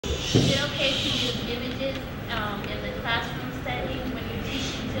Is it okay to use images in the classroom setting when you're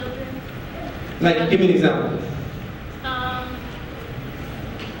teaching children? Like, give me an example.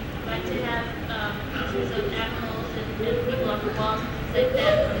 Like to have pictures of animals and people on the walls and things like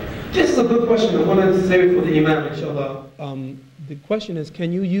that. This is a good question. I want to save it for the Imam, inshallah. The question is,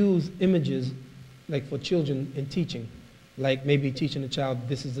 can you use images like for children in teaching? Like maybe teaching a child,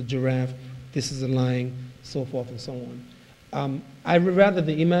 this is a giraffe, this is a lion, so forth and so on. I would rather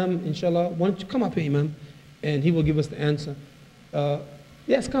the Imam, inshallah, why don't you come up here, Imam, and he will give us the answer.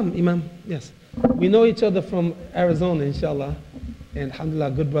 Yes, come, Imam, yes. We know each other from Arizona, inshallah, and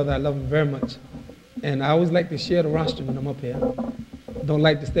alhamdulillah, good brother, I love him very much. And I always like to share the rostrum when I'm up here. Don't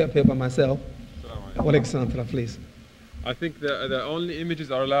like to stay up here by myself. Please. I think the only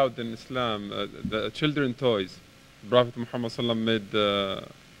images are allowed in Islam, the children toys. Prophet Muhammad made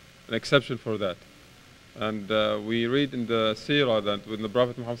an exception for that. And we read in the seerah that when the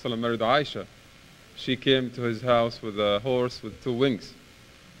Prophet Muhammad married Aisha, she came to his house with a horse with 2 wings.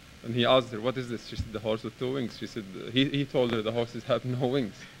 And he asked her, what is this? She said, the horse with 2 wings. She said, he told her the horses have no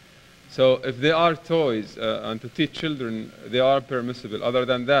wings. So if they are toys and to teach children, they are permissible. Other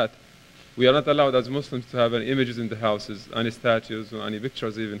than that, we are not allowed as Muslims to have any images in the houses, any statues or any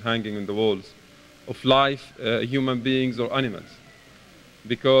pictures even hanging on the walls of life, human beings or animals.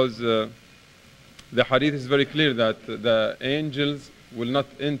 Because the hadith is very clear that the angels will not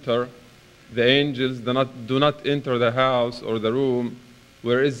enter, the angels do not enter the house or the room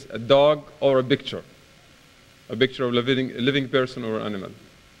where is a dog or a picture of a living person or animal.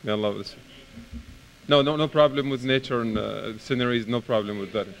 May Allah bless you. No problem with nature and sceneries, no problem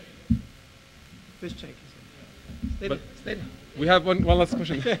with that. Fish tank. Stay there. We have one last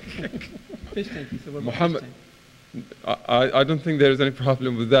question. Fish tank. Muhammad, I don't think there is any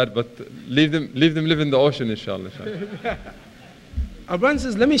problem with that, but leave them live in the ocean, inshallah. Our brother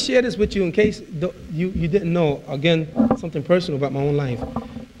says, let me share this with you in case you didn't know. Again, something personal about my own life.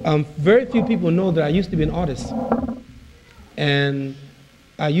 Very few people know that I used to be an artist. And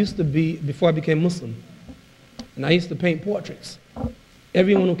I used to be, before I became Muslim, and I used to paint portraits.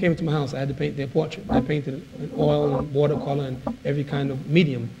 Everyone who came to my house, I had to paint their portrait. I painted in oil and watercolor and every kind of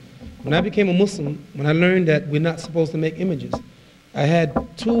medium. When I became a Muslim, when I learned that we're not supposed to make images, I had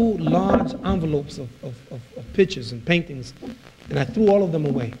 2 large envelopes of pictures and paintings, and I threw all of them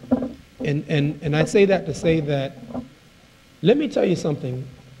away. And I say that to say that, let me tell you something,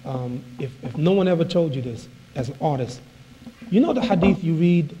 if no one ever told you this as an artist, you know the hadith you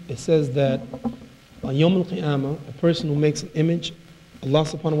read, it says that on Yawm al-Qiyamah, a person who makes an image, Allah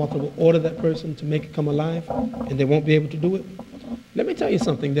subhanahu wa ta'ala will order that person to make it come alive, and they won't be able to do it. Let me tell you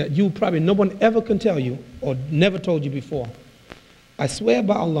something that you probably, no one ever can tell you, or never told you before. I swear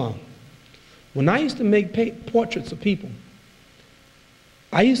by Allah, when I used to make portraits of people,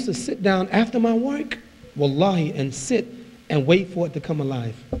 I used to sit down after my work, wallahi, and sit and wait for it to come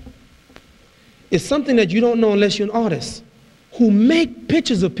alive. It's something that you don't know unless you're an artist who make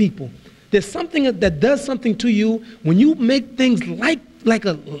pictures of people. There's something that does something to you when you make things like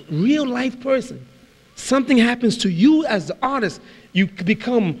a real life person. Something happens to you as the artist. You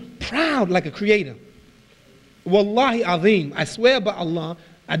become proud like a creator. Wallahi azim, I swear by Allah,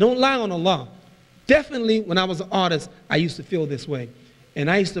 I don't lie on Allah. Definitely when I was an artist, I used to feel this way. And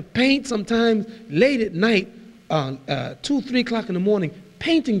I used to paint sometimes late at night, 2, 3 o'clock in the morning,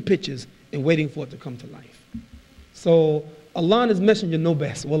 painting pictures and waiting for it to come to life. So Allah and His Messenger know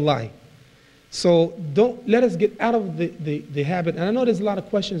best, wallahi. So don't let us get out of the habit. And I know there's a lot of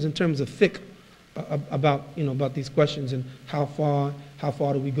questions in terms of fiqh about these questions and how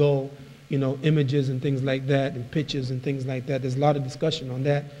far do we go, images and things like that and pictures and things like that. There's a lot of discussion on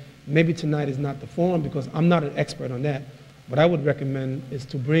that. Maybe tonight is not the forum because I'm not an expert on that. What I would recommend is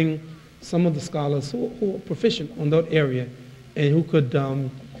to bring some of the scholars who are proficient on that area and who could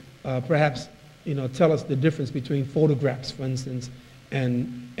perhaps tell us the difference between photographs, for instance,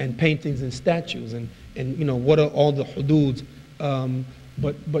 and paintings and statues and what are all the hudud.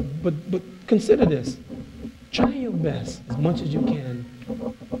 But consider this. Try your best as much as you can,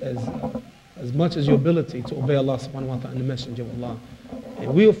 as much as your ability to obey Allah subhanahu wa ta'ala and the Messenger of Allah.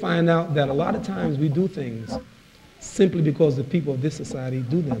 And we'll find out that a lot of times we do things simply because the people of this society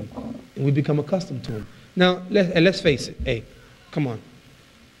do them and we become accustomed to them. Now, let's face it. Hey, come on.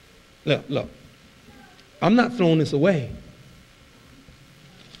 Look. I'm not throwing this away.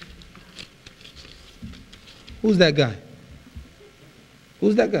 Who's that guy?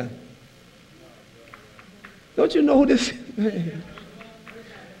 Who's that guy? Don't you know who this is?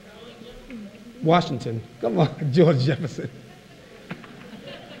 Washington. Come on, George Jefferson.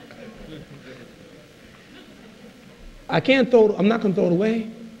 I'm not going to throw it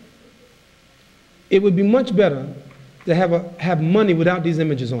away. It would be much better to have money without these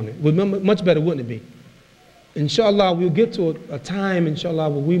images on it. It would be much better, wouldn't it be? Inshallah, we'll get to a time, inshallah,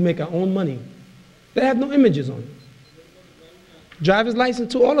 where we make our own money. They have no images on it. Driver's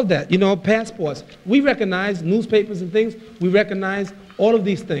license too, all of that. You know, passports. We recognize newspapers and things. We recognize all of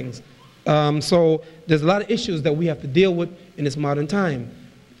these things. So there's a lot of issues that we have to deal with in this modern time.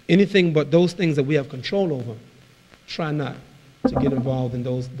 Anything but those things that we have control over, try not to get involved in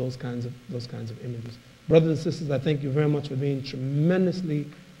those kinds of images. Brothers and sisters, I thank you very much for being tremendously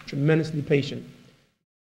patient.